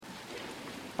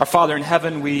Our Father in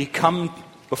heaven, we come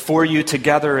before you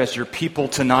together as your people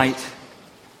tonight.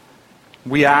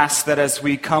 We ask that as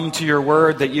we come to your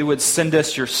word, that you would send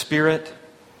us your Spirit,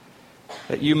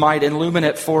 that you might illumine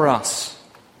it for us,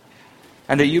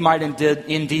 and that you might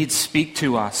indeed speak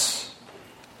to us,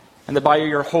 and that by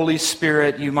your Holy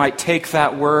Spirit you might take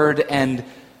that word and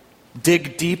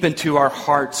dig deep into our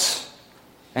hearts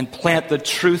and plant the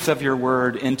truth of your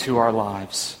word into our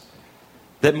lives,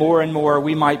 that more and more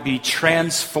we might be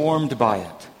transformed by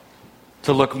it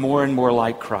to look more and more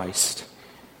like Christ.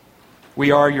 We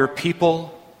are your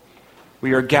people.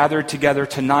 We are gathered together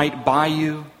tonight by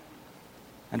you,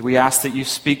 and we ask that you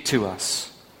speak to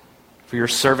us, for your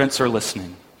servants are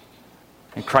listening.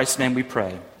 In Christ's name we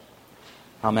pray.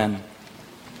 Amen.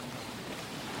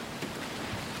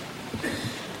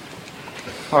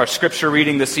 Our scripture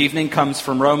reading this evening comes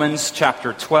from Romans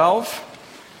chapter 12.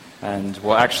 And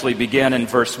we'll actually begin in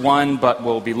verse 1, but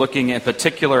we'll be looking in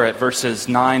particular at verses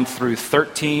 9 through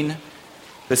 13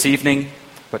 this evening.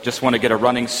 But just want to get a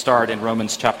running start in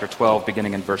Romans chapter 12,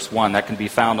 beginning in verse 1. That can be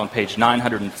found on page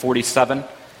 947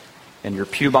 in your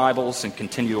pew Bibles and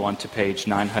continue on to page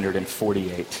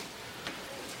 948.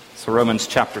 So Romans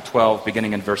chapter 12,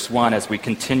 beginning in verse 1, as we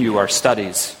continue our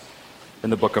studies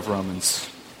in the book of Romans.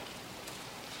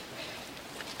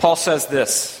 Paul says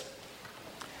this: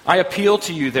 I appeal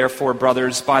to you, therefore,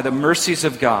 brothers, by the mercies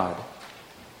of God,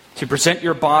 to present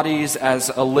your bodies as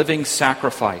a living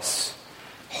sacrifice,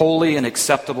 holy and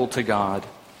acceptable to God,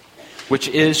 which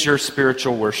is your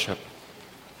spiritual worship.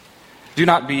 Do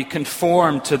not be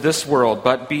conformed to this world,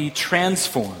 but be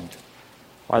transformed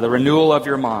by the renewal of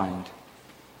your mind,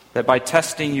 that by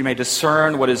testing you may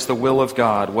discern what is the will of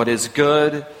God, what is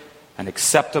good and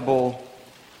acceptable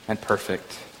and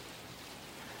perfect.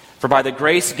 For by the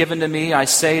grace given to me, I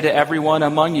say to everyone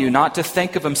among you not to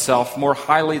think of himself more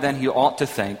highly than he ought to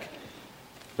think,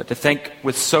 but to think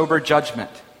with sober judgment,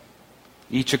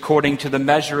 each according to the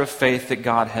measure of faith that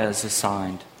God has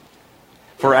assigned.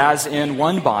 For as in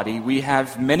one body we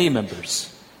have many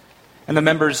members, and the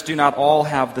members do not all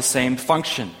have the same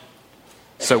function.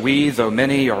 So we, though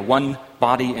many, are one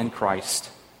body in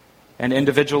Christ, and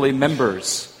individually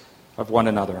members of one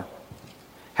another,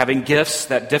 having gifts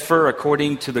that differ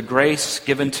according to the grace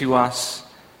given to us.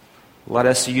 Let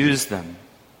us use them.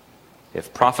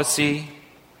 If prophecy,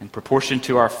 in proportion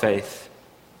to our faith;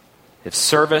 if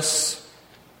service,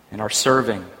 in our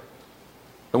serving;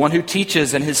 the one who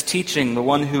teaches in his teaching; the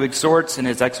one who exhorts in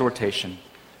his exhortation;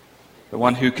 the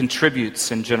one who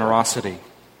contributes in generosity;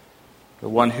 the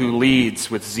one who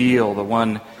leads with zeal; the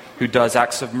one who does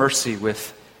acts of mercy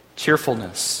with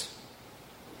cheerfulness.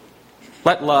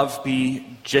 Let love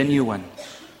be genuine.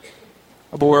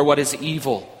 Abhor what is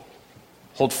evil.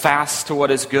 Hold fast to what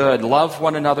is good. Love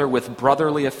one another with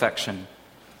brotherly affection.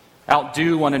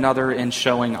 Outdo one another in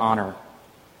showing honor.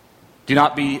 Do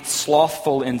not be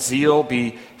slothful in zeal.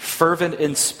 Be fervent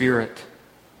in spirit.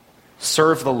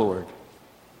 Serve the Lord.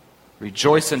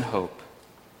 Rejoice in hope.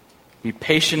 Be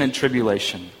patient in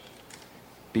tribulation.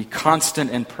 Be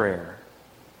constant in prayer.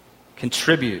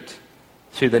 Contribute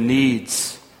to the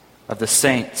needs of the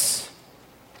saints,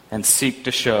 and seek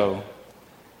to show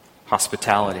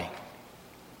hospitality.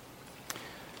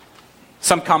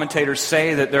 Some commentators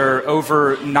say that there are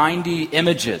over 90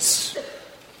 images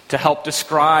to help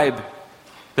describe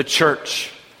the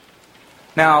church.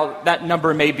 Now, that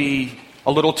number may be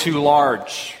a little too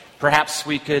large. Perhaps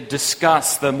we could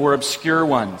discuss the more obscure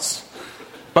ones.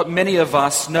 But many of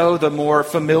us know the more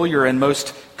familiar and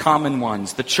most common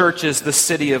ones. The church is the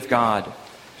city of God.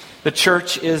 The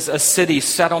church is a city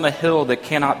set on a hill that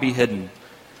cannot be hidden.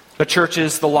 The church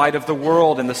is the light of the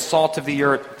world and the salt of the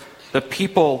earth, the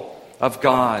people of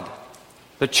God.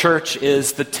 The church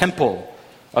is the temple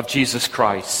of Jesus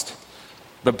Christ,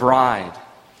 the bride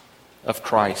of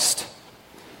Christ.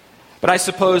 But I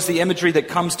suppose the imagery that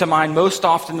comes to mind most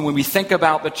often when we think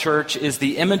about the church is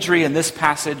the imagery in this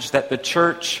passage that the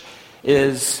church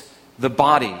is the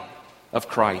body of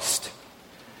Christ.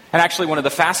 And actually, one of the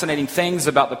fascinating things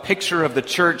about the picture of the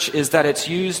church is that it's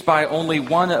used by only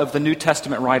one of the New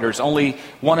Testament writers, only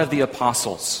one of the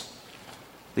apostles,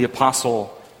 the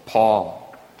Apostle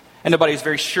Paul. And nobody's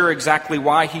very sure exactly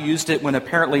why he used it when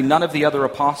apparently none of the other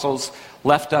apostles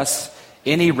left us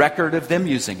any record of them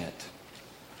using it.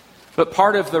 But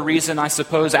part of the reason, I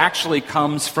suppose, actually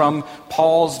comes from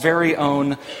Paul's very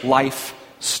own life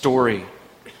story.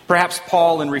 Perhaps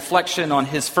Paul, in reflection on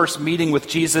his first meeting with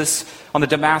Jesus on the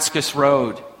Damascus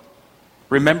Road,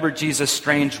 remembered Jesus'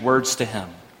 strange words to him.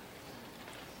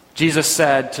 Jesus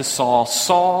said to Saul,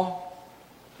 "Saul,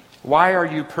 why are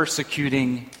you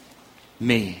persecuting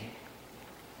me?"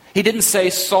 He didn't say,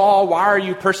 Saul, why are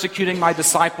you persecuting my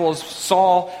disciples?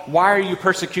 Saul, why are you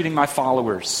persecuting my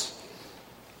followers?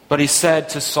 But he said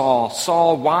to Saul,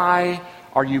 Saul, why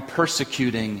are you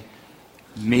persecuting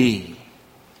me?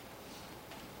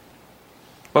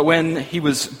 But when he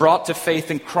was brought to faith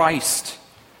in Christ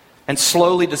and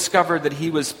slowly discovered that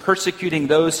he was persecuting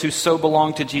those who so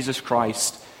belonged to Jesus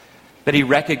Christ, that he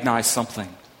recognized something.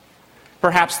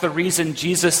 Perhaps the reason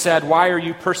Jesus said, why are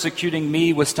you persecuting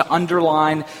me, was to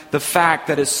underline the fact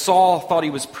that as Saul thought he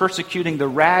was persecuting the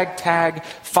ragtag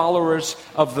followers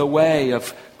of the way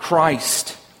of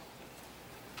Christ,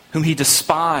 whom he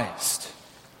despised,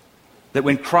 that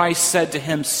when Christ said to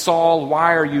him, Saul,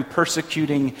 why are you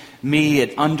persecuting me?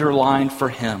 It underlined for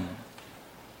him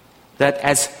that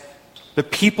as the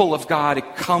people of God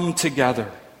had come together,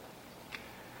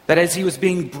 that as he was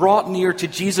being brought near to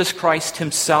Jesus Christ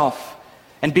himself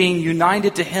and being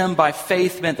united to him by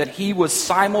faith meant that he was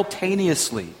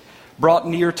simultaneously brought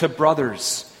near to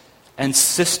brothers and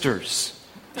sisters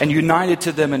and united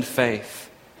to them in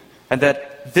faith. And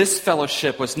that this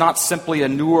fellowship was not simply a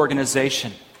new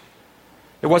organization.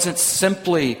 It wasn't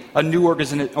simply a new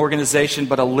organization,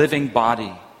 but a living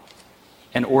body,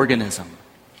 an organism.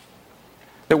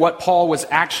 That what Paul was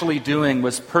actually doing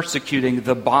was persecuting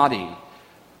the body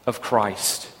of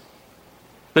Christ.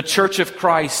 The church of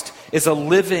Christ is a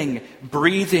living,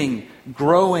 breathing,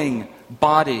 growing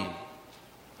body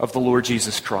of the Lord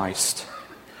Jesus Christ.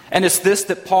 And it's this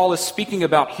that Paul is speaking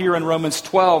about here in Romans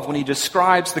 12 when he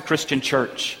describes the Christian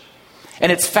church.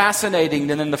 And it's fascinating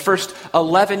that in the first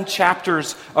 11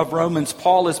 chapters of Romans,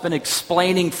 Paul has been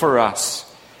explaining for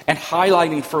us and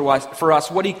highlighting for us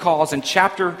what he calls in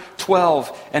chapter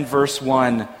 12 and verse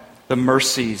 1, the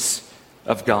mercies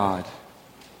of God.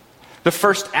 The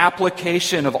first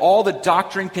application of all the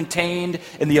doctrine contained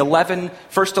in the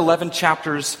first 11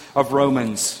 chapters of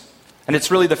Romans. And it's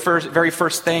really the very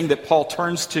first thing that Paul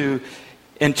turns to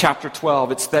in chapter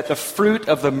 12. It's that the fruit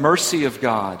of the mercy of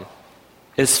God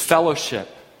is fellowship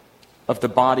of the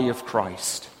body of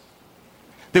Christ.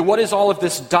 That what is all of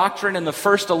this doctrine in the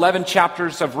first 11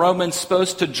 chapters of Romans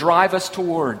supposed to drive us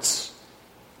towards?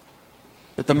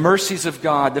 That the mercies of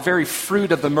God, the very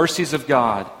fruit of the mercies of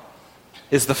God,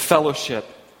 is the fellowship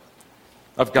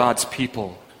of God's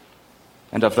people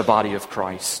and of the body of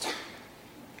Christ.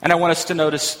 And I want us to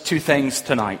notice two things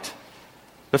tonight.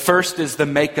 The first is the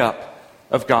makeup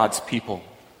of God's people.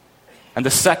 And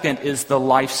the second is the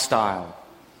lifestyle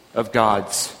of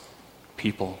God's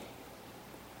people.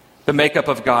 The makeup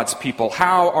of God's people.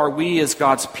 How are we as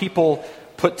God's people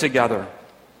put together?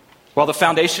 Well, the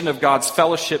foundation of God's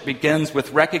fellowship begins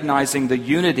with recognizing the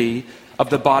unity of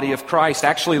the body of Christ.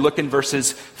 Actually, look in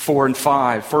verses 4 and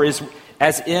 5. For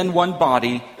as in one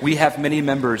body we have many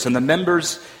members, and the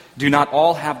members do not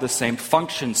all have the same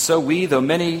function. So we, though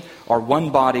many, are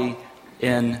one body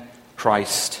in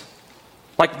Christ.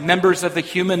 Like members of the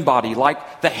human body,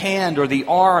 like the hand or the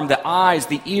arm, the eyes,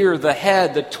 the ear, the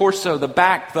head, the torso, the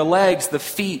back, the legs, the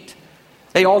feet.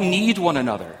 They all need one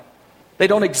another. They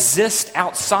don't exist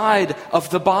outside of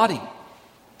the body.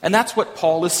 And that's what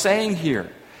Paul is saying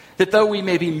here. That though we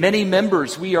may be many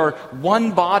members, we are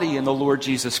one body in the Lord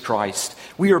Jesus Christ.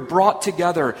 We are brought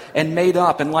together and made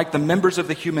up. And like the members of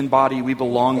the human body, we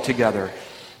belong together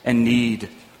and need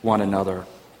one another.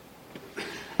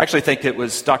 I actually think it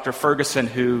was Dr. Ferguson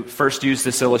who first used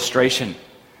this illustration.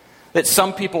 That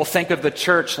some people think of the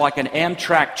church like an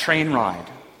Amtrak train ride.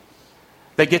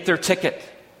 They get their ticket.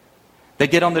 They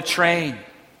get on the train.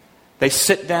 They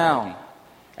sit down.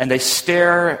 And they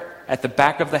stare at the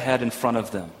back of the head in front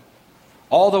of them.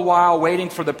 All the while waiting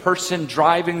for the person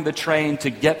driving the train to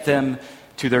get them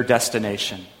to their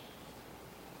destination.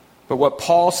 But what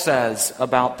Paul says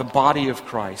about the body of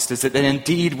Christ is that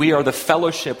indeed we are the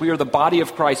fellowship, we are the body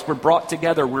of Christ. We're brought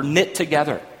together, we're knit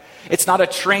together. It's not a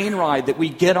train ride that we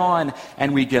get on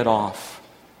and we get off.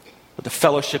 But the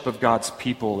fellowship of God's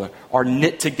people are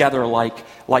knit together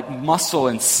like muscle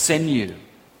and sinew,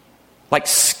 like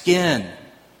skin,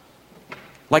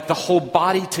 like the whole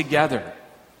body together.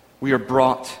 We are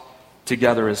brought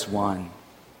together as one.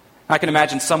 I can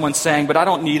imagine someone saying, but I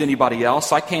don't need anybody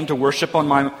else. I came to worship on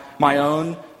my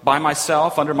own, by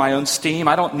myself, under my own steam.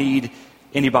 I don't need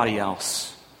anybody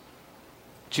else.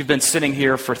 But you've been sitting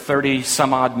here for 30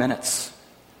 some odd minutes.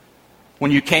 When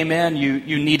you came in,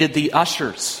 you needed the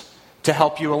ushers to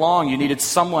help you along. You needed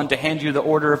someone to hand you the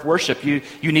order of worship. You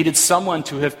needed someone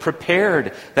to have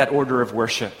prepared that order of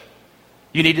worship.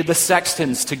 You needed the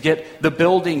sextons to get the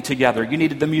building together. You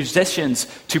needed the musicians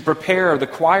to prepare, the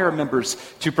choir members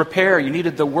to prepare. You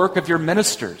needed the work of your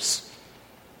ministers.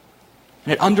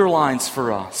 And it underlines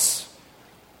for us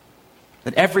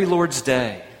that every Lord's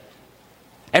Day,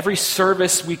 Every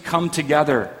service we come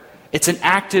together, it's an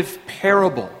active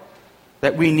parable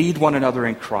that we need one another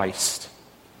in Christ.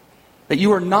 That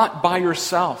you are not by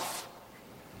yourself.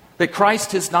 That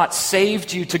Christ has not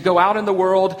saved you to go out in the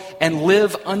world and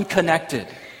live unconnected.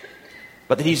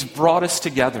 But that He's brought us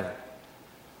together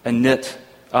and knit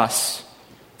us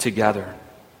together.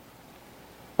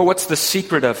 But what's the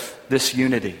secret of this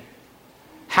unity?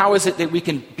 How is it that we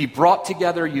can be brought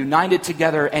together, united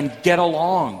together, and get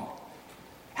along?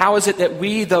 How is it that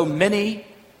we, though many,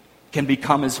 can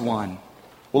become as one?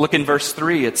 Well, look in verse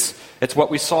 3. It's what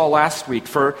we saw last week.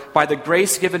 For by the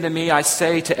grace given to me, I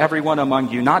say to everyone among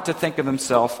you, not to think of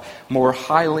himself more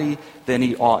highly than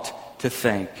he ought to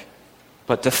think,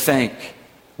 but to think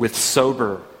with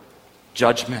sober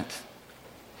judgment.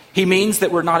 He means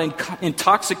that we're not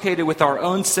intoxicated with our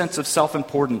own sense of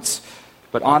self-importance,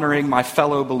 but honoring my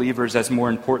fellow believers as more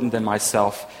important than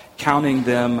myself, counting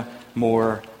them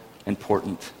more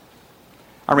important.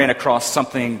 I ran across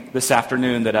something this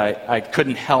afternoon that I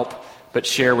couldn't help but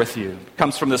share with you. It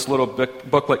comes from this little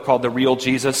booklet called The Real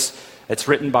Jesus. It's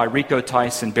written by Rico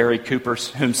Tice and Barry Cooper,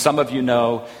 whom some of you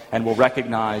know and will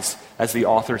recognize as the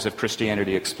authors of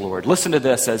Christianity Explored. Listen to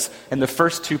this, as in the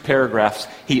first 2 paragraphs,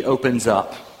 he opens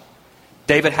up.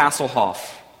 David Hasselhoff,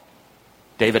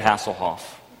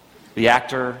 the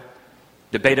actor,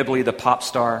 debatably the pop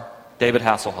star, David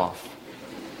Hasselhoff,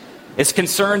 is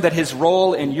concerned that his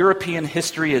role in European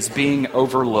history is being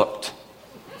overlooked.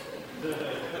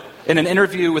 In an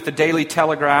interview with the Daily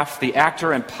Telegraph, the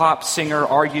actor and pop singer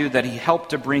argued that he helped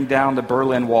to bring down the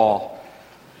Berlin Wall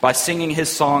by singing his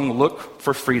song, Look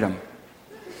for Freedom.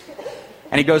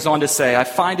 And he goes on to say, I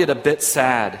find it a bit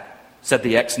sad, said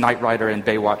the ex-Knight Rider and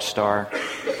Baywatch star,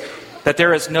 that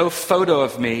there is no photo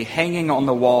of me hanging on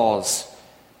the walls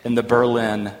in the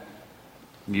Berlin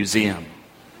Museum.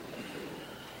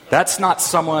 That's not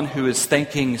someone who is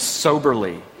thinking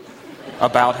soberly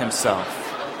about himself.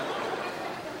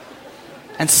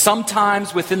 And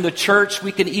sometimes within the church,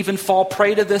 we can even fall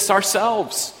prey to this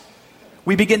ourselves.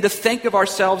 We begin to think of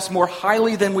ourselves more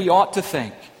highly than we ought to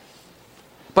think.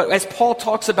 But as Paul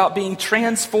talks about being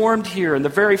transformed here in the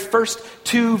very first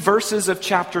 2 verses of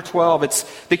chapter 12,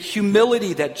 it's the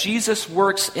humility that Jesus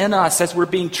works in us as we're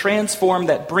being transformed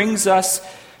that brings us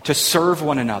to serve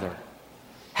one another.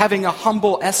 Having a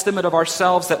humble estimate of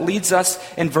ourselves that leads us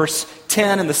in verse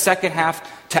 10 in the second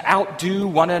half to outdo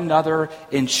one another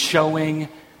in showing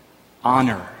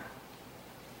honor.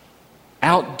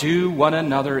 Outdo one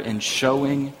another in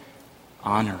showing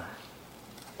honor.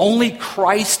 Only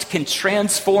Christ can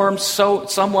transform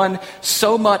someone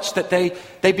so much that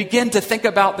they begin to think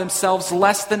about themselves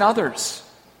less than others.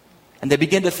 And they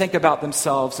begin to think about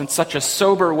themselves in such a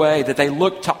sober way that they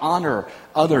look to honor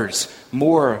others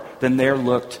more than they're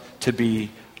looked to be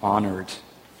honored.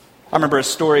 I remember a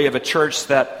story of a church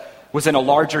that was in a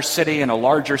larger city in a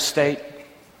larger state.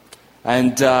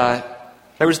 And there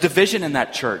was division in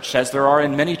that church, as there are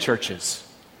in many churches.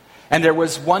 And there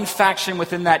was one faction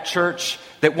within that church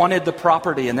that wanted the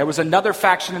property. And there was another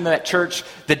faction in that church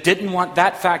that didn't want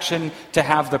that faction to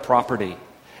have the property.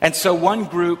 And so one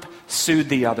group sued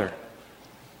the other.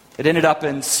 It ended up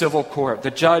in civil court.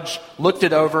 The judge looked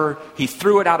it over. He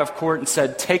threw it out of court and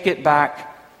said, take it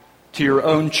back to your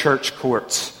own church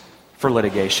courts for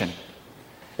litigation.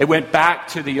 It went back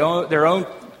to their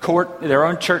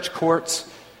own church courts.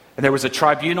 And there was a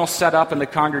tribunal set up in the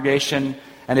congregation.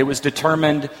 And it was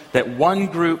determined that one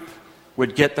group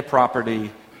would get the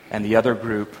property and the other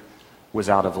group was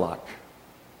out of luck.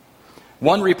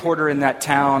 One reporter in that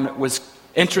town was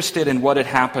interested in what had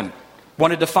happened,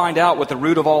 wanted to find out what the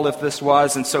root of all of this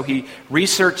was, and so he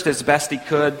researched as best he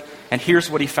could, and here's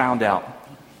what he found out.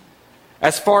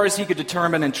 As far as he could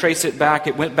determine and trace it back,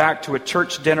 it went back to a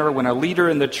church dinner when a leader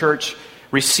in the church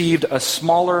received a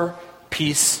smaller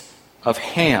piece of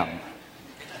ham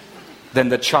than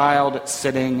the child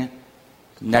sitting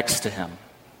next to him.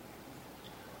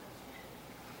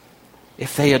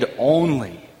 If they had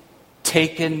only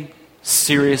taken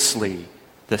seriously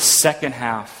the second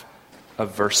half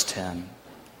of verse 10,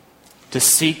 to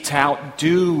seek to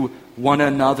outdo one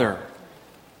another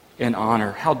in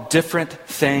honor, how different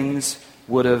things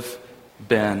would have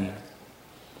been.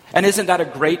 And isn't that a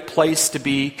great place to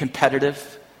be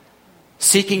competitive?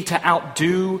 Seeking to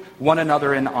outdo one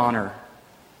another in honor.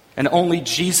 And only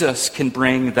Jesus can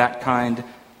bring that kind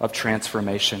of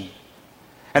transformation.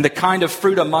 And the kind of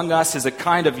fruit among us is a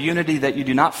kind of unity that you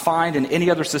do not find in any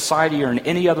other society or in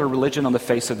any other religion on the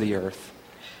face of the earth.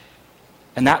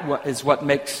 And that is what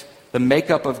makes the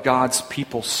makeup of God's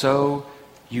people so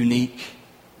unique.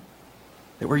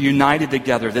 that we're united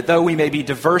together, that though we may be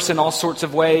diverse in all sorts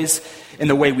of ways, in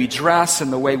the way we dress, in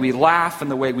the way we laugh, in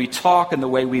the way we talk, in the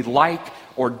way we like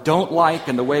or don't like,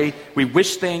 in the way we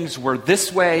wish things were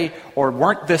this way or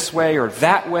weren't this way or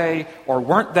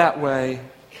weren't that way,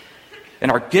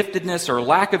 in our giftedness or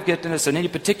lack of giftedness in any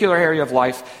particular area of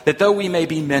life, that though we may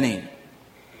be many,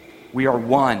 we are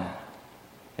one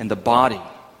in the body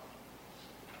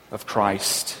of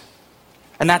Christ.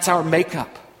 And that's our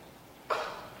makeup.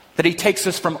 That He takes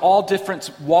us from all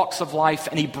different walks of life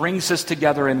and He brings us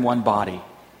together in one body.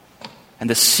 And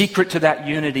the secret to that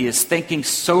unity is thinking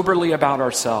soberly about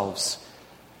ourselves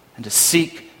and to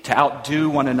seek to outdo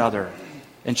one another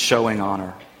in showing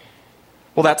honor.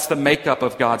 Well, that's the makeup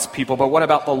of God's people, but what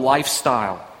about the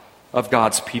lifestyle of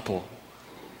God's people?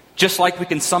 Just like we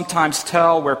can sometimes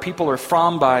tell where people are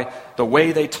from by the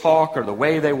way they talk or the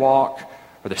way they walk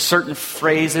or the certain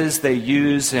phrases they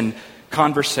use in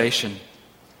conversation,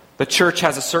 the church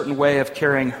has a certain way of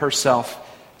carrying herself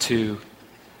too.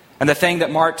 And the thing that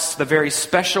marks the very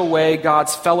special way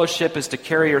God's fellowship is to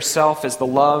carry herself is the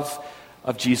love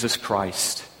of Jesus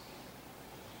Christ.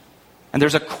 And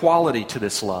there's a quality to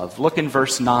this love. Look in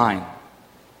verse 9.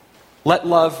 Let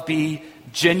love be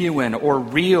genuine or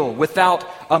real, without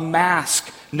a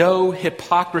mask, no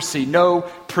hypocrisy, no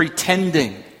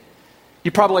pretending. You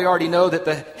probably already know that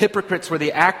the hypocrites were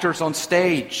the actors on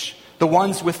stage, the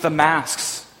ones with the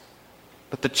masks.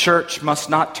 But the church must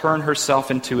not turn herself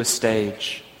into a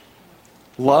stage.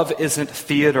 Love isn't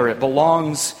theater. It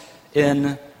belongs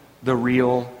in the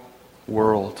real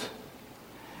world.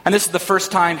 And this is the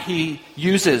first time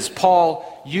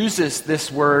Paul uses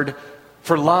this word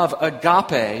for love,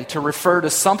 agape, to refer to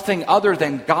something other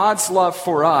than God's love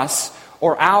for us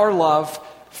or our love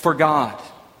for God.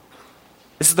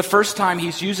 This is the first time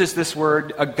he uses this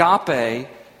word, agape,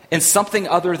 in something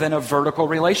other than a vertical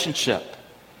relationship.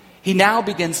 He now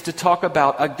begins to talk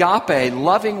about agape,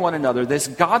 loving one another, this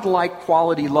God-like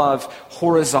quality love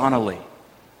horizontally,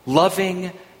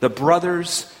 loving the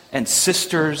brothers and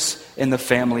sisters in the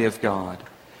family of God.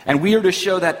 And we are to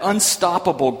show that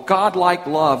unstoppable, God-like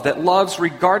love that loves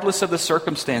regardless of the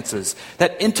circumstances,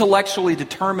 that intellectually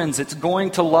determines it's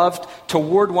going to love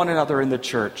toward one another in the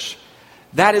church.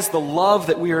 That is the love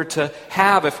that we are to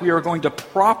have if we are going to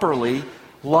properly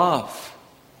love.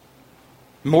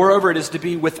 Moreover, it is to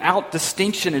be without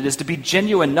distinction. It is to be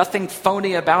genuine, nothing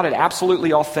phony about it,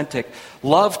 absolutely authentic.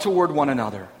 Love toward one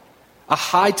another, a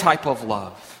high type of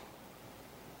love.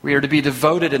 We are to be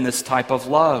devoted in this type of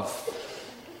love.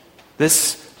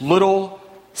 This little,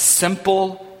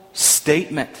 simple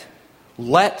statement,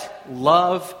 let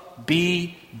love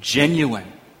be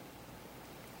genuine.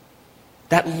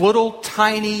 That little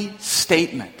tiny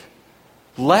statement,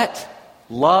 let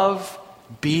love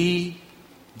be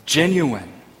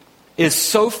genuine, is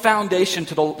so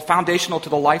foundational to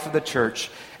the life of the church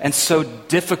and so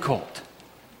difficult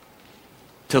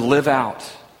to live out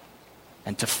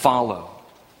and to follow.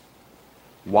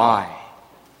 Why?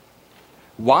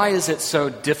 Why is it so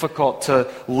difficult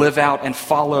to live out and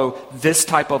follow this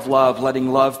type of love,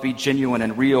 letting love be genuine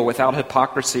and real without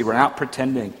hypocrisy, without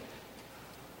pretending?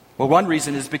 Well, one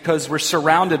reason is because we're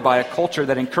surrounded by a culture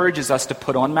that encourages us to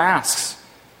put on masks.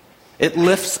 It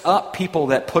lifts up people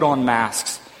that put on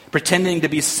masks, pretending to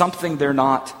be something they're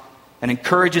not, and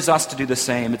encourages us to do the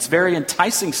same. It's very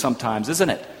enticing sometimes, isn't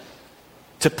it?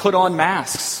 To put on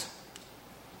masks.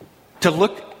 To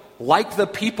look like the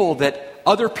people that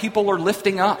other people are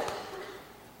lifting up.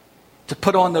 To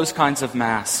put on those kinds of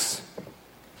masks.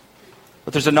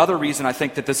 But there's another reason I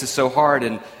think that this is so hard,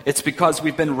 and it's because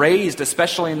we've been raised,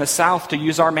 especially in the South, to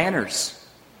use our manners.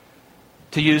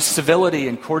 To use civility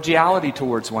and cordiality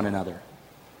towards one another.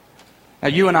 Now,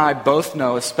 you and I both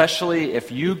know, especially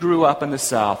if you grew up in the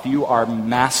South, you are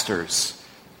masters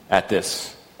at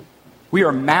this. We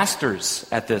are masters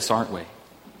at this, aren't we?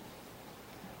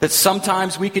 That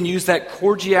sometimes we can use that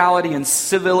cordiality and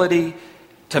civility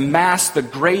to mask the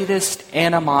greatest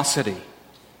animosity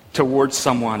towards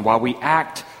someone while we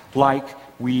act like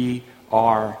we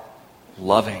are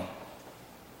loving.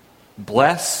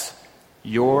 Bless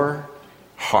your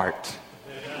heart.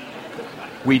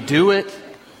 We do it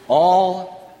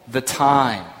all the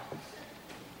time.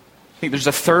 I think there's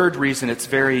a third reason it's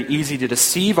very easy to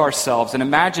deceive ourselves and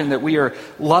imagine that we are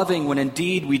loving when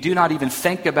indeed we do not even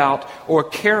think about or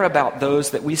care about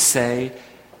those that we say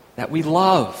that we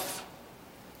love.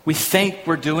 We think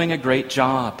we're doing a great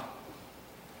job,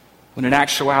 when in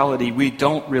actuality we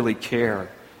don't really care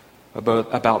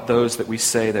about those that we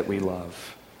say that we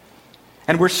love.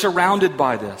 And we're surrounded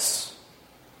by this.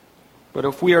 But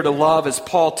if we are to love, as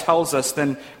Paul tells us,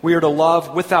 then we are to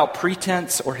love without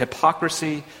pretense or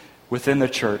hypocrisy, within the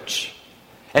church.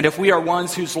 And if we are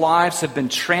ones whose lives have been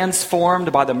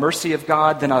transformed by the mercy of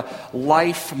God, then a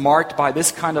life marked by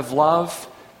this kind of love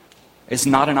is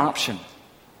not an option.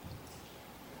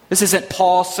 This isn't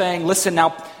Paul saying, listen,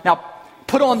 now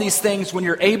put on these things when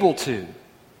you're able to.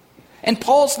 And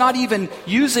Paul's not even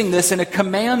using this in a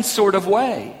command sort of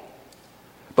way.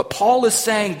 But Paul is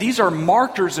saying these are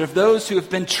markers of those who have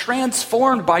been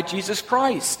transformed by Jesus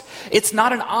Christ. It's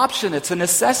not an option, it's a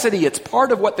necessity, it's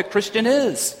part of what the Christian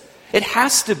is. It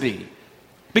has to be.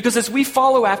 Because as we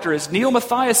follow after, as Neil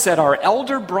Matthias said, our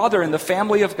elder brother in the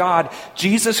family of God,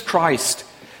 Jesus Christ,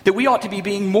 that we ought to be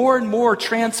being more and more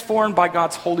transformed by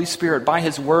God's Holy Spirit, by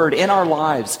His Word in our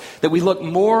lives, that we look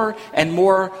more and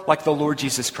more like the Lord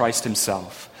Jesus Christ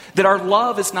Himself. That our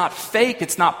love is not fake,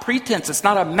 it's not pretense, it's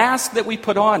not a mask that we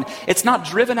put on, it's not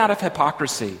driven out of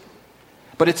hypocrisy.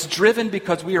 But it's driven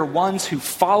because we are ones who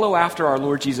follow after our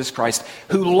Lord Jesus Christ,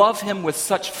 who love Him with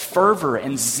such fervor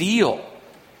and zeal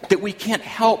that we can't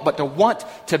help but to want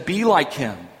to be like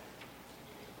Him.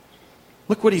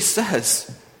 Look what he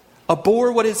says.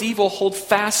 Abhor what is evil, hold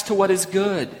fast to what is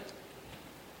good.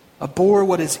 Abhor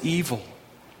what is evil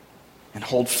and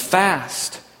hold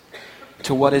fast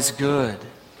to what is good.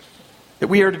 That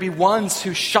we are to be ones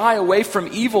who shy away from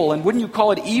evil, and wouldn't you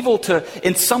call it evil to,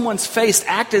 in someone's face,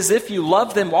 act as if you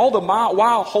love them, all the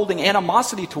while holding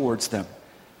animosity towards them,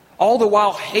 all the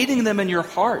while hating them in your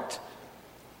heart.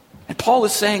 And Paul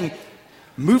is saying,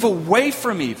 move away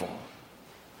from evil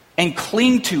and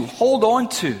cling to, hold on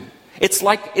to. It's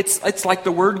like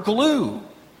the word glue,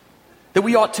 that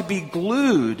we ought to be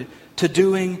glued to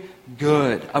doing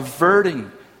good,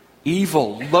 averting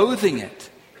evil, loathing it,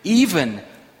 even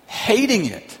hating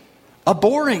it,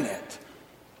 abhorring it.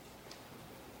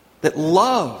 That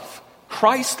love,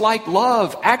 Christ-like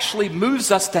love, actually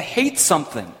moves us to hate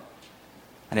something.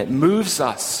 And it moves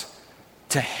us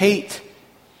to hate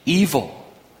evil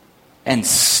and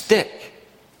stick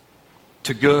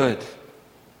to good.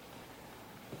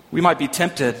 We might be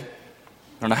tempted,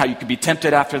 I don't know how you could be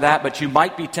tempted after that, but you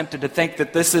might be tempted to think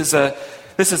that this is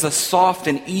a soft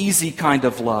and easy kind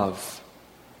of love.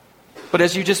 But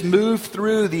as you just move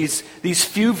through these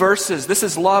few verses, this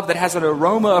is love that has an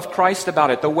aroma of Christ about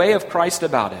it, the way of Christ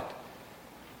about it.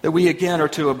 That we again are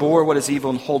to abhor what is evil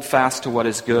and hold fast to what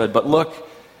is good. But look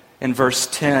in verse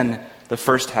 10, the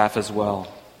first half as well.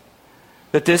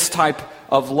 That this type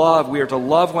of love, we are to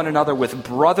love one another with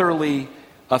brotherly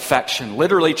affection.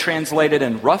 Literally translated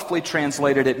and roughly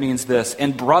translated, it means this: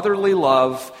 in brotherly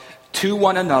love to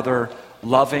one another,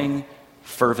 loving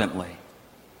fervently.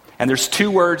 And there's two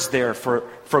words there for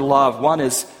love. One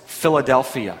is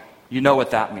Philadelphia. You know what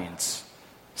that means.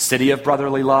 City of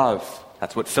brotherly love.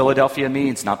 That's what Philadelphia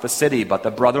means. Not the city, but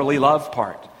the brotherly love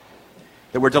part.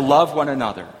 That we're to love one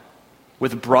another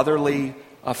with brotherly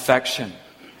affection.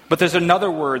 But there's another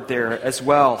word there as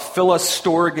well,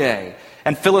 Philostorge.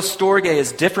 And Philostorge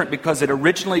is different because it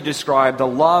originally described the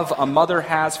love a mother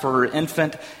has for her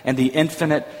infant and the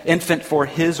infant for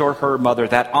his or her mother.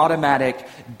 That automatic,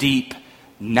 deep,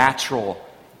 natural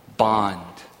bond.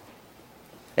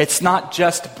 It's not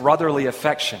just brotherly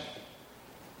affection,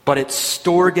 but it's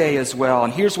storge as well.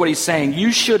 And here's what he's saying.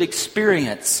 You should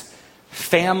experience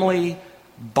family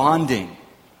bonding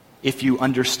if you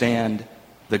understand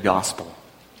the gospel.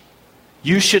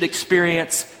 You should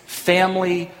experience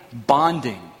family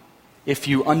bonding if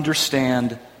you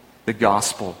understand the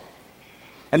gospel.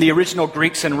 And the original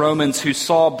Greeks and Romans who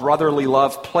saw brotherly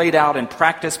love played out and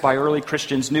practiced by early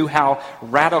Christians knew how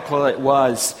radical it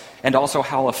was and also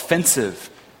how offensive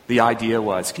the idea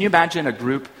was. Can you imagine a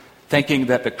group thinking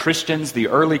that the Christians, the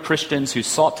early Christians who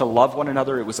sought to love one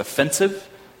another, it was offensive?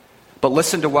 But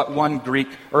listen to what one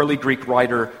early Greek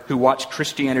writer who watched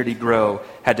Christianity grow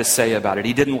had to say about it.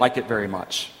 He didn't like it very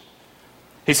much.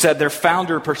 He said their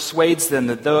founder persuades them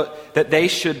that they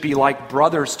should be like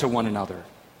brothers to one another.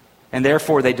 And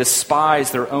therefore they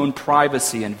despise their own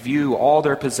privacy and view all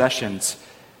their possessions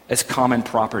as common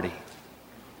property.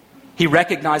 He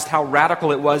recognized how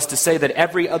radical it was to say that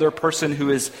every other person who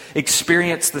has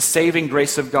experienced the saving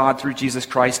grace of God through Jesus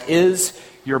Christ is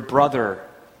your brother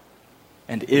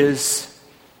and is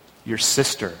your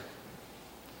sister.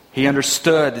 He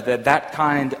understood that that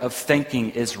kind of thinking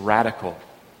is radical.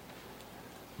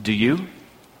 Do you?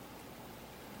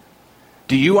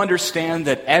 Do you understand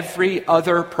that every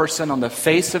other person on the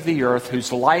face of the earth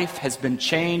whose life has been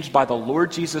changed by the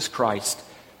Lord Jesus Christ,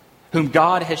 whom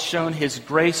God has shown His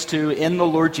grace to in the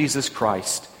Lord Jesus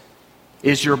Christ,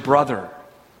 is your brother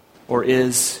or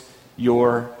is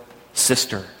your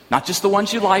sister? Not just the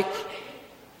ones you like,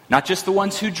 not just the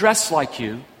ones who dress like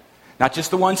you, not just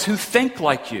the ones who think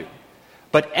like you,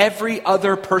 But every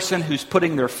other person who's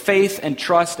putting their faith and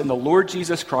trust in the Lord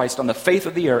Jesus Christ on the face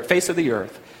of the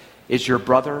earth is your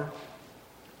brother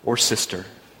or sister.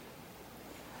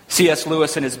 C.S.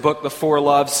 Lewis, in his book, The Four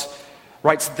Loves,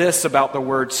 writes this about the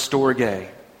word storge.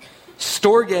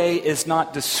 Storge is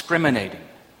not discriminating.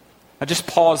 Now just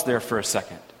pause there for a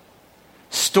second.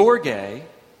 Storge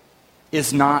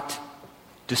is not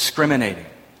discriminating.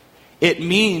 It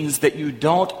means that you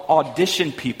don't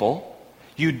audition people.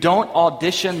 You don't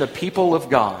audition the people of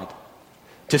God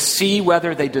to see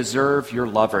whether they deserve your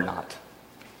love or not.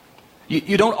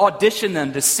 You don't audition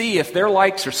them to see if their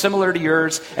likes are similar to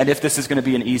yours and if this is going to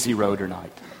be an easy road or not.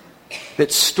 That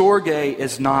storge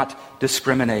is not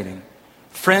discriminating.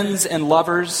 Friends and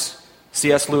lovers,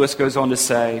 C.S. Lewis goes on to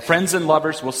say, friends and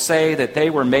lovers will say that they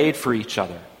were made for each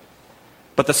other.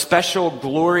 But the special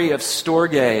glory of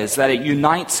storge is that it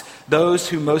unites those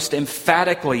who most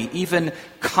emphatically, even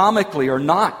comically, are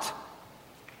not.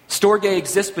 Storge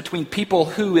exists between people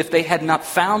who, if they had not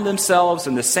found themselves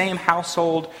in the same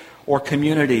household or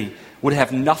community, would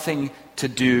have nothing to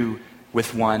do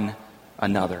with one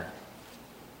another.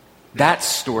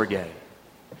 That's storge.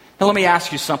 Now let me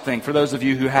ask you something for those of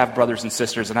you who have brothers and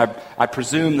sisters, and I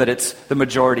presume that it's the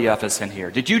majority of us in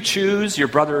here. Did you choose your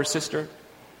brother or sister?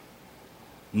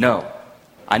 No.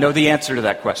 I know the answer to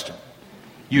that question.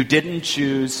 You didn't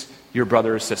choose your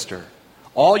brother or sister.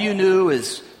 All you knew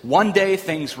is one day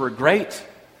things were great,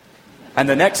 and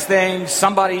the next thing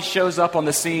somebody shows up on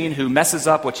the scene who messes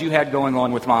up what you had going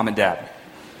on with mom and dad.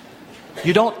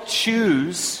 You don't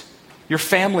choose your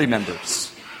family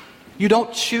members. You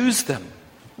don't choose them.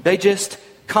 They just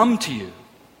come to you.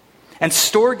 And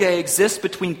storge exists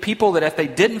between people that if they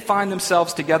didn't find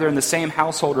themselves together in the same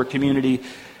household or community,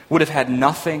 would have had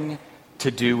nothing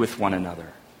to do with one another.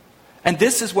 And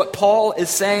this is what Paul is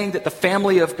saying that the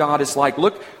family of God is like.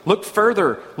 Look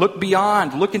further, look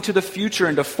beyond, look into the future,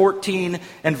 into 14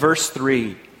 and verse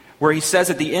 3, where he says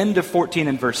at the end of 14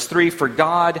 and verse 3, for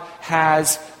God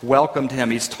has welcomed him.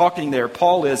 He's talking there,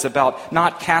 Paul is, about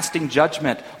not casting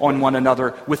judgment on one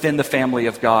another within the family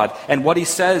of God. And what he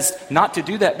says, not to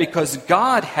do that because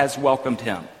God has welcomed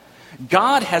him.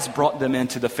 God has brought them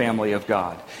into the family of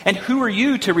God. And who are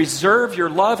you to reserve your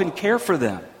love and care for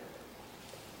them?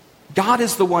 God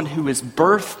is the one who has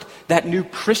birthed that new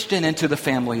Christian into the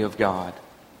family of God.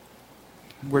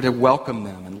 We're to welcome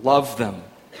them and love them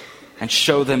and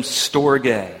show them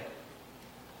storge.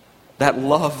 That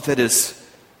love that is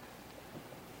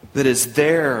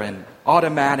there and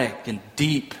automatic and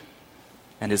deep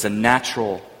and is a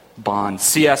natural bond.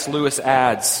 C.S. Lewis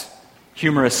adds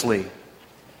humorously,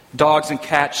 dogs and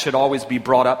cats should always be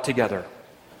brought up together.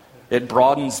 It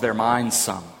broadens their minds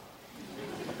some.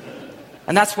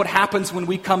 And that's what happens when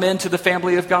we come into the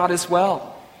family of God as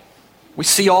well. We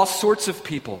see all sorts of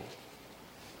people.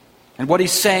 And what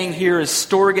he's saying here is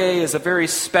storge is a very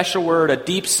special word, a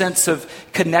deep sense of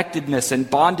connectedness and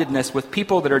bondedness with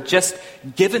people that are just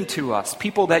given to us,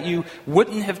 people that you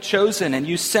wouldn't have chosen, and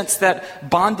you sense that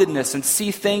bondedness and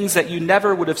see things that you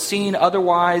never would have seen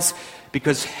otherwise,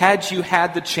 because had you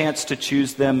had the chance to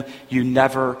choose them, you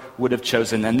never would have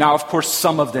chosen them. Now, of course,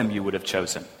 some of them you would have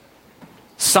chosen.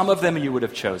 Some of them you would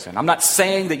have chosen. I'm not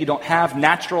saying that you don't have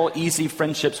natural, easy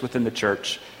friendships within the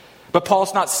church. But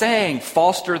Paul's not saying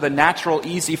foster the natural,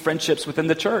 easy friendships within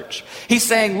the church. He's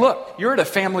saying, look, you're at a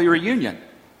family reunion.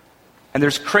 And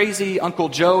there's crazy Uncle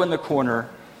Joe in the corner,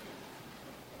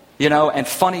 and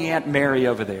funny Aunt Mary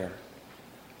over there.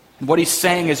 And what he's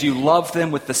saying is you love them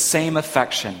with the same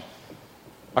affection,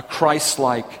 a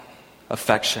Christ-like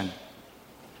affection.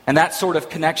 And that sort of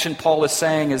connection, Paul is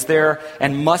saying, is there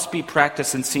and must be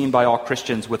practiced and seen by all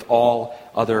Christians with all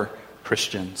other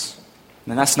Christians.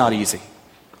 And that's not easy.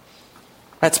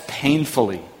 That's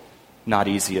painfully not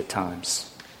easy at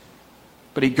times.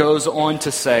 But he goes on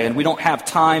to say, and we don't have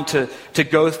time to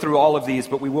go through all of these,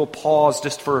 but we will pause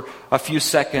just for a few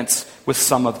seconds with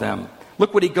some of them.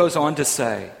 Look what he goes on to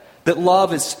say, that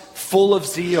love is full of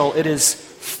zeal. It is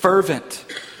fervent.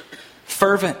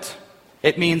 Fervent.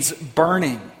 It means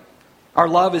burning. Our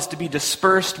love is to be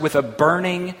dispersed with a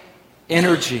burning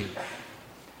energy.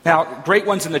 Now, great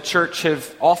ones in the church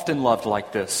have often loved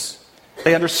like this.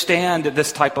 They understand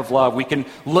this type of love. We can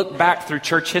look back through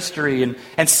church history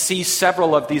and see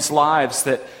several of these lives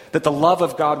that the love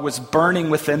of God was burning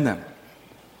within them.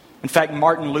 In fact,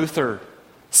 Martin Luther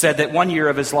said that one year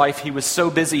of his life he was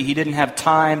so busy he didn't have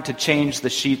time to change the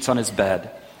sheets on his bed.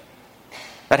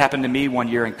 That happened to me one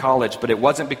year in college, but it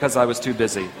wasn't because I was too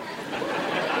busy.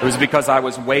 It was because I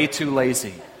was way too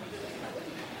lazy.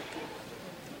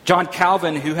 John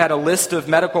Calvin, who had a list of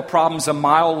medical problems a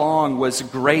mile long, was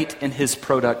great in his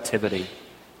productivity.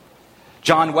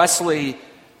 John Wesley,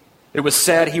 it was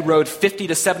said, he rode 50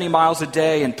 to 70 miles a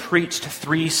day and preached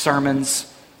 3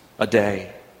 sermons a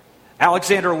day.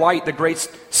 Alexander White, the great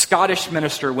Scottish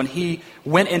minister, when he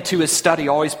went into his study,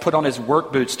 always put on his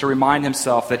work boots to remind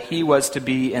himself that he was to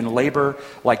be in labor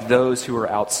like those who are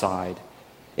outside.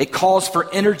 It calls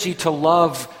for energy to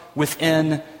love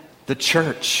within the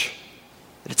church.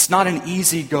 It's not an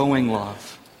easygoing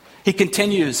love. He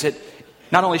continues, it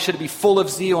not only should it be full of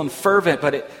zeal and fervent,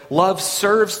 but love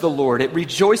serves the Lord. It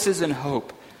rejoices in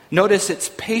hope. Notice it's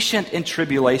patient in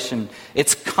tribulation.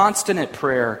 It's constant at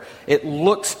prayer. It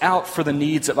looks out for the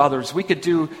needs of others. We could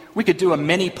do a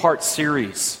many-part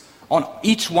series on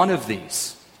each one of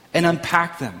these and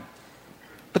unpack them.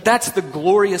 But that's the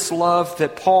glorious love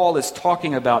that Paul is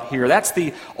talking about here. That's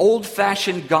the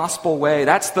old-fashioned gospel way.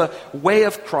 That's the way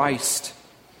of Christ.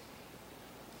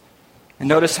 And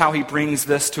notice how he brings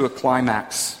this to a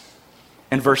climax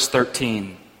in verse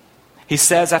 13. He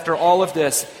says after all of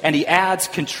this, and he adds,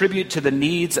 contribute to the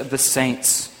needs of the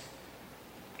saints.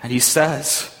 And he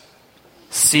says,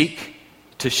 seek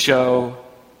to show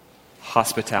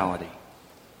hospitality.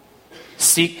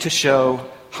 Seek to show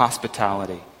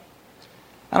hospitality.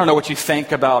 I don't know what you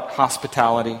think about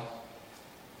hospitality.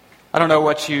 I don't know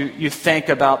what you think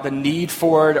about the need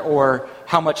for it or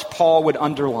how much Paul would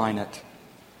underline it.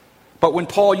 But when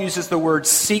Paul uses the word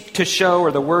seek to show,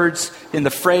 or the words in the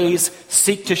phrase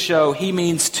seek to show, he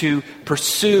means to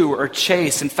pursue or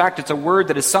chase. In fact, it's a word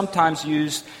that is sometimes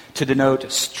used to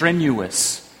denote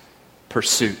strenuous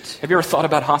pursuit. Have you ever thought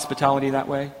about hospitality that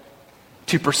way?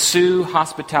 To pursue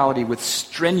hospitality with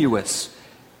strenuous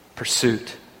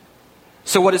pursuit.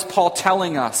 So what is Paul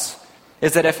telling us?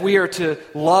 Is that if we are to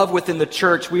love within the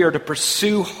church, we are to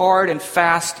pursue hard and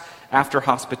fast after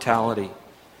hospitality.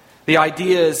 The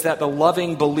idea is that the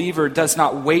loving believer does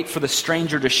not wait for the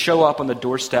stranger to show up on the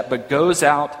doorstep, but goes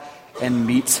out and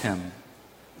meets him.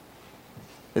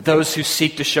 That those who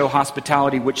seek to show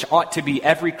hospitality, which ought to be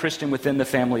every Christian within the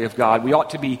family of God, we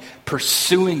ought to be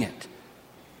pursuing it.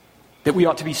 That we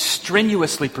ought to be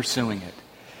strenuously pursuing it.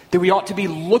 That we ought to be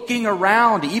looking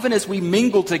around, even as we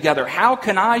mingle together. How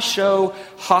can I show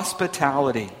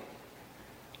hospitality?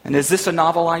 And is this a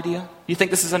novel idea? You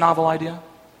think this is a novel idea?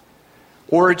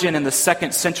 Origen in the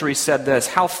 2nd century said this: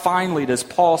 how finely does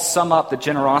Paul sum up the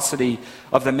generosity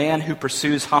of the man who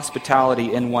pursues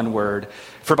hospitality in one word.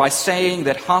 For by saying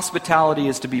that hospitality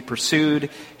is to be pursued,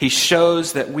 he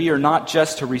shows that we are not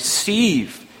just to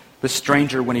receive the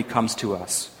stranger when he comes to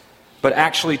us, but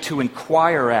actually to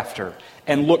inquire after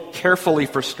and look carefully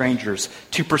for strangers,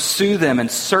 to pursue them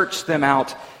and search them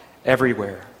out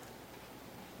everywhere.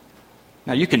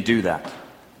 Now you can do that.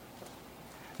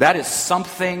 That is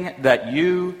something that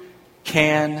you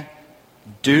can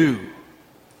do.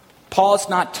 Paul's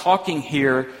not talking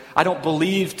here, I don't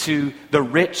believe, to the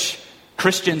rich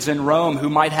Christians in Rome who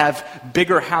might have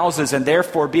bigger houses and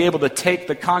therefore be able to take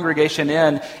the congregation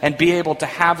in and be able to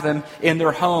have them in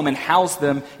their home and house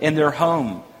them in their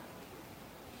home.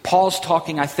 Paul's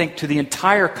talking, I think, to the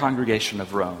entire congregation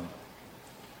of Rome.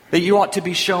 That you ought to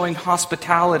be showing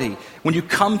hospitality when you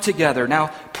come together. Now,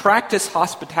 practice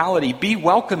hospitality. Be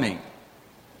welcoming.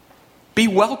 Be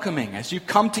welcoming as you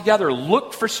come together.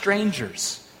 Look for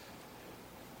strangers.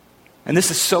 And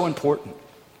this is so important.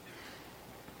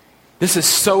 This is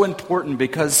so important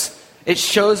because it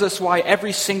shows us why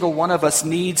every single one of us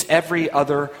needs every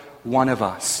other one of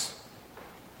us.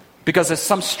 Because if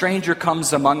some stranger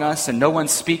comes among us and no one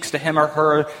speaks to him or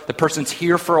her, the person's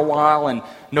here for a while and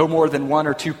no more than one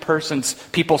or two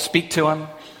people speak to him,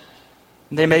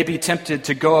 they may be tempted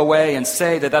to go away and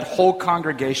say that that whole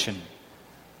congregation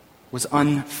was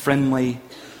unfriendly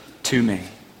to me.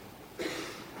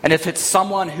 And if it's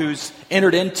someone who's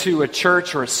entered into a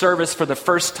church or a service for the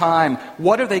first time,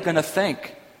 what are they going to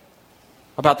think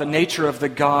about the nature of the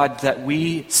God that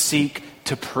we seek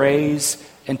to praise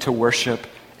and to worship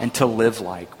and to live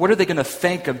like? What are they going to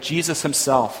think of Jesus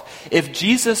himself? If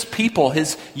Jesus' people,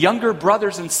 his younger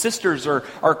brothers and sisters, are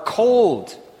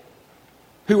cold,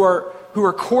 who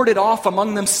are corded off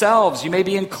among themselves, you may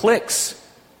be in cliques,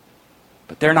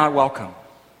 but they're not welcome.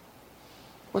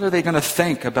 What are they going to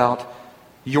think about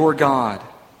your God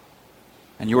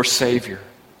and your Savior?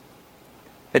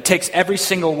 It takes every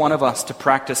single one of us to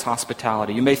practice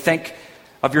hospitality. You may think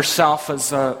of yourself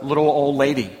as a little old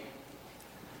lady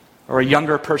or a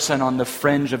younger person on the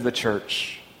fringe of the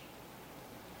church.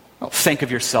 Don't think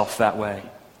of yourself that way.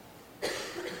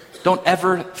 Don't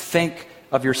ever think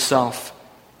of yourself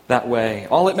that way.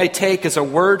 All it may take is a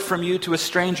word from you to a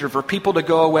stranger for people to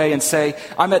go away and say,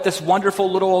 I met this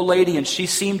wonderful little old lady and she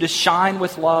seemed to shine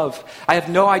with love. I have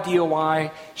no idea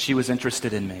why she was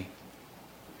interested in me.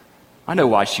 I know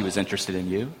why she was interested in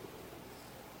you.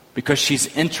 Because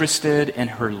she's interested in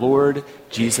her Lord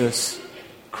Jesus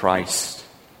Christ.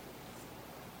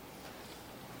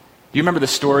 Do you remember the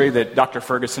story that Dr.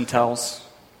 Ferguson tells?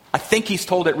 I think he's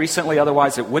told it recently,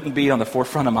 otherwise it wouldn't be on the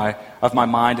forefront of my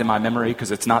mind and my memory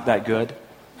because it's not that good.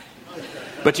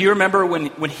 But do you remember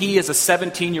when he, as a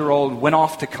 17-year-old, went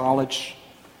off to college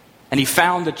and he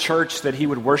found a church that he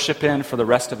would worship in for the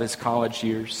rest of his college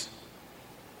years?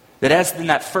 That as in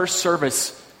that first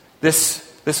service,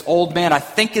 this old man, I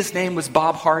think his name was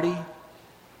Bob Hardy,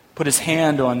 put his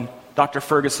hand on Dr.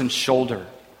 Ferguson's shoulder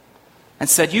and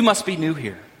said, "You must be new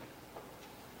here."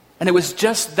 And it was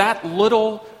just that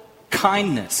little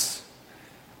kindness,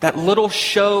 that little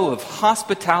show of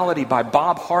hospitality by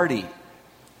Bob Hardy.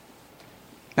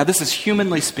 Now, this is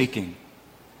humanly speaking,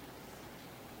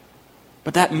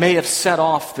 but that may have set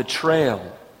off the trail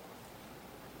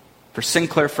for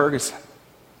Sinclair Ferguson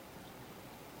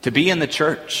to be in the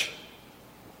church,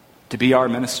 to be our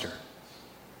minister,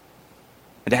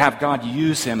 and to have God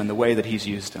use him in the way that he's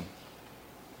used him.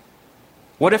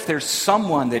 What if there's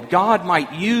someone that God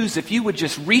might use if you would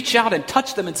just reach out and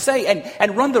touch them and say,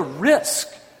 and run the risk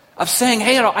of saying,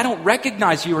 "Hey, I don't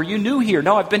recognize you. Are you new here?"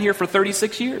 "No, I've been here for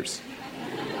 36 years.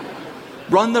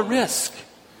 Run the risk.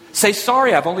 Say,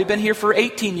 "Sorry, I've only been here for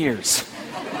 18 years.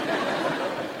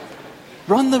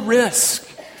 Run the risk.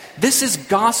 This is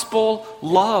gospel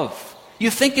love.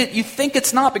 You think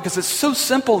it's not because it's so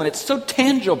simple and it's so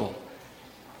tangible.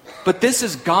 But this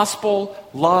is gospel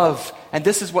love, and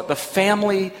this is what the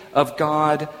family of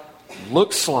God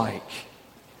looks like.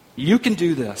 You can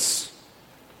do this.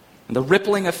 And the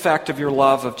rippling effect of your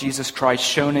love of Jesus Christ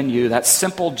shown in you, that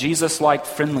simple Jesus-like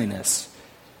friendliness,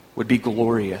 would be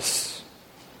glorious.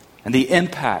 And the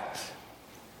impact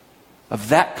of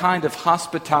that kind of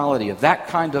hospitality, of that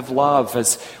kind of love,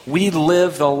 as we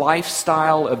live the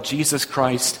lifestyle of Jesus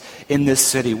Christ in this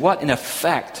city, what an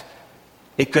effect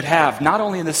it could have, not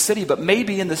only in the city, but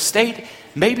maybe in the state,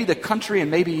 maybe the country,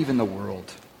 and maybe even the world.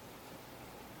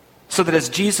 So that as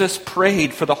Jesus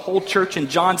prayed for the whole church in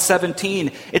John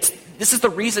 17, this is the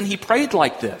reason he prayed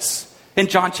like this. In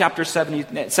John chapter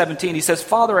 17, he says,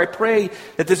 "Father, I pray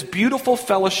that this beautiful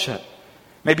fellowship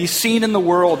may be seen in the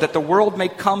world, that the world may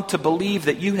come to believe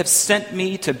that you have sent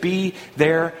me to be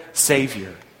their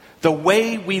Savior." The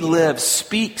way we live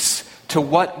speaks to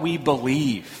what we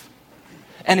believe.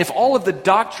 And if all of the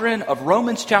doctrine of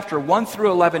Romans chapter 1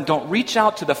 through 11 don't reach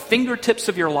out to the fingertips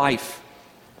of your life,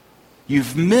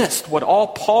 you've missed what all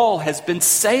Paul has been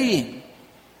saying.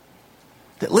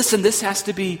 That listen, this has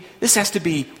to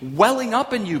be welling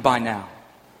up in you by now.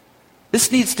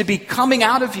 This needs to be coming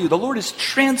out of you. The Lord is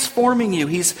transforming you.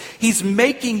 He's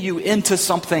making you into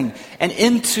something, and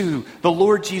into the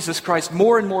Lord Jesus Christ,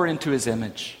 more and more into His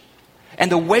image.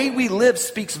 And the way we live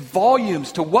speaks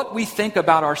volumes to what we think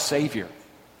about our Savior.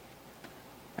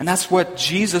 And that's what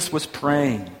Jesus was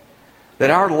praying,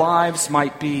 that our lives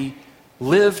might be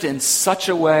lived in such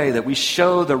a way that we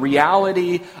show the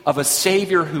reality of a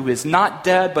Savior who is not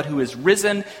dead, but who is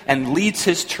risen and leads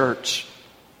His church,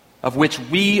 of which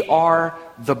we are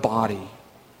the body.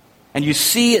 And you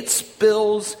see it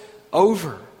spills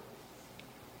over.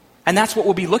 And that's what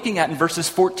we'll be looking at in verses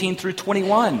 14 through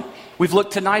 21. We've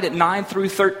looked tonight at 9 through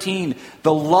 13.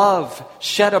 The love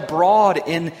shed abroad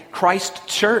in Christ's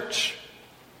church.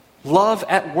 Love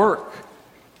at work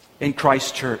in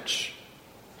Christ's church.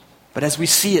 But as we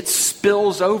see, it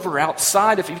spills over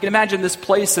outside. If you can imagine this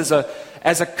place as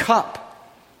a cup,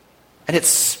 and it's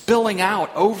spilling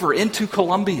out over into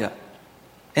Columbia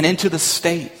and into the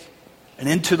state and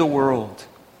into the world.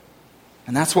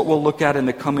 And that's what we'll look at in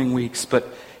the coming weeks. But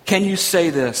can you say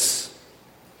this?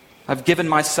 I've given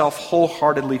myself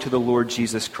wholeheartedly to the Lord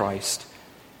Jesus Christ,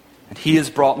 and He has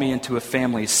brought me into a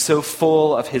family so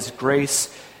full of His grace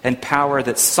and power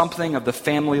that something of the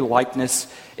family likeness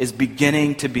is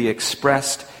beginning to be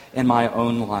expressed in my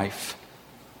own life.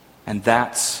 And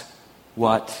that's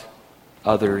what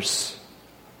others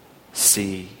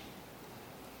see.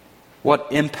 What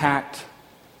impact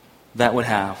that would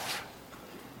have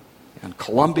on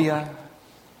Columbia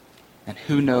and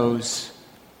who knows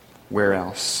where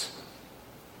else.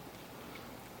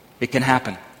 It can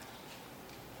happen.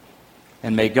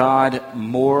 And may God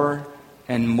more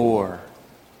and more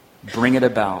bring it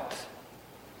about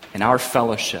in our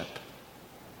fellowship,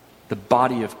 the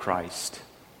body of Christ,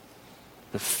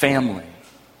 the family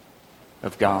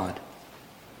of God.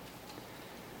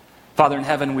 Father in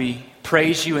heaven, we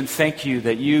praise You and thank You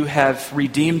that You have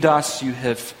redeemed us, You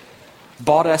have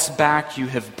bought us back, You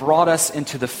have brought us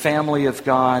into the family of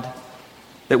God,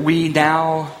 that we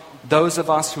now, those of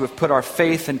us who have put our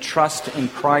faith and trust in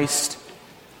Christ,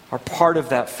 are part of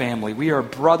that family. We are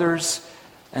brothers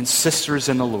and sisters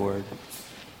in the Lord.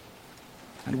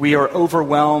 And we are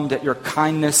overwhelmed at your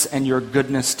kindness and your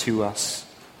goodness to us.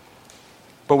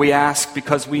 But we ask,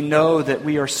 because we know that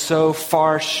we are so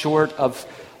far short of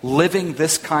living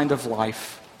this kind of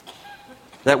life,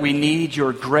 that we need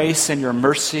your grace and your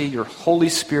mercy, your Holy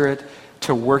Spirit,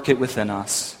 to work it within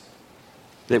us,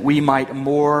 that we might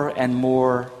more and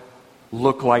more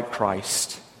look like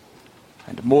Christ.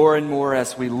 And more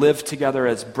as we live together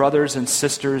as brothers and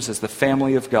sisters, as the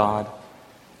family of God,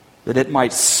 that it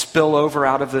might spill over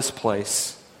out of this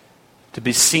place to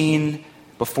be seen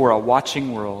before a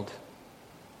watching world,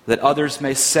 that others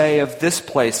may say of this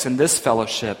place and this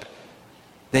fellowship,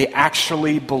 they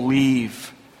actually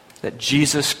believe that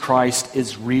Jesus Christ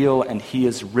is real and he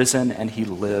is risen and he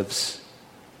lives.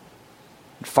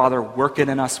 And Father, work it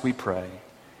in us, we pray,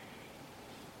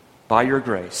 by your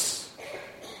grace,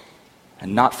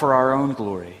 and not for our own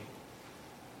glory,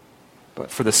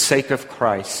 but for the sake of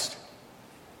Christ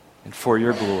and for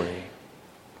your glory.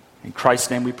 In Christ's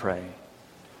name we pray.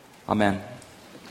 Amen.